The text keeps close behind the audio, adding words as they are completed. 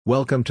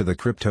Welcome to the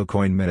Crypto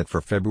Coin Minute for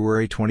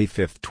February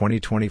 25,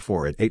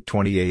 2024 at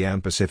 8:20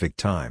 a.m. Pacific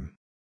Time.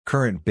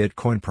 Current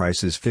Bitcoin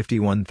price is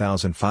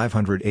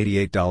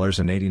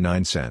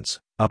 $51,588.89,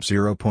 up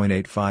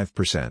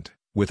 0.85%,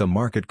 with a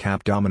market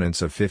cap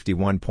dominance of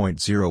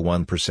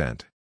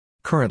 51.01%.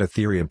 Current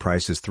Ethereum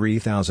price is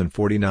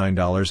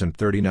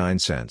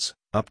 $3,049.39,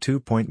 up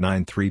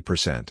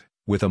 2.93%,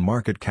 with a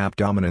market cap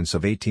dominance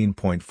of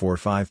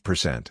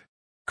 18.45%.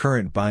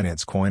 Current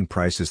Binance Coin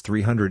price is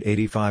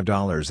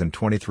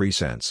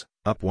 $385.23,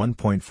 up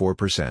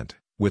 1.4%,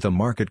 with a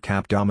market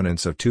cap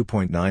dominance of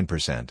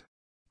 2.9%.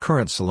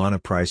 Current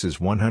Solana price is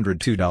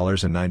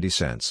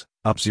 $102.90,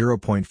 up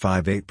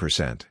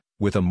 0.58%,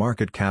 with a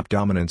market cap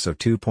dominance of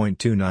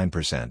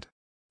 2.29%.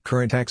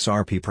 Current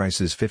XRP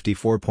price is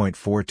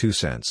 54.42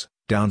 cents,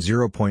 down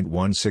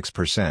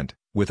 0.16%,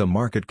 with a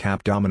market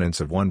cap dominance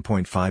of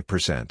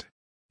 1.5%.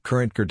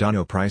 Current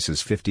Cardano price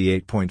is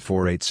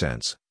 58.48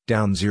 cents,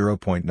 down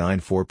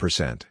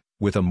 0.94%,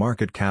 with a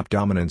market cap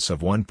dominance of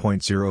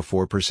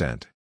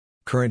 1.04%.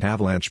 Current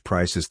Avalanche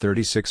price is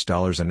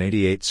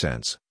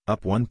 $36.88,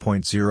 up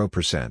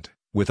 1.0%,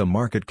 with a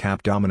market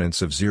cap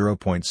dominance of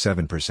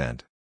 0.7%.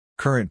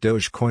 Current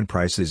Dogecoin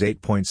price is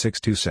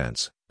 8.62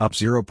 cents, up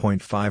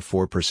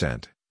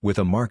 0.54%, with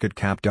a market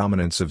cap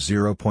dominance of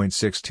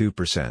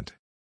 0.62%.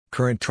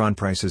 Current Tron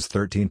price is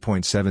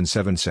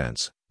 13.77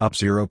 cents, up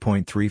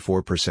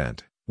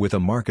 0.34%. with a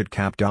market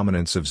cap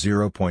dominance of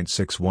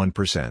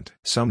 0.61%.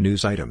 Some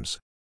news items.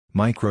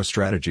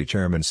 MicroStrategy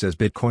chairman says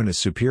Bitcoin is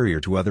superior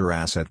to other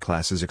asset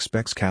classes,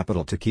 expects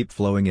capital to keep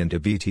flowing into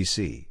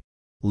BTC.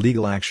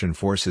 Legal action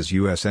forces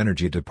U.S.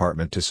 Energy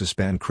Department to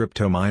suspend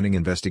crypto mining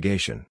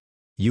investigation.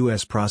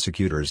 U.S.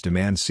 prosecutors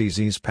demand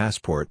CZ's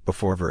passport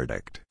before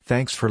verdict.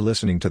 Thanks for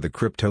listening to the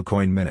Crypto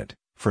Coin Minute.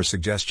 For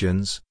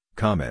suggestions,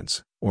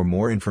 comments, or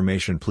more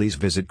information, please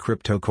visit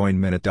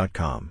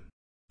CryptoCoinMinute.com.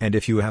 And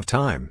if you have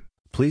time,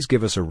 please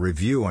give us a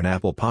review on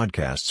Apple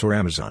Podcasts or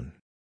Amazon.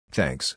 Thanks.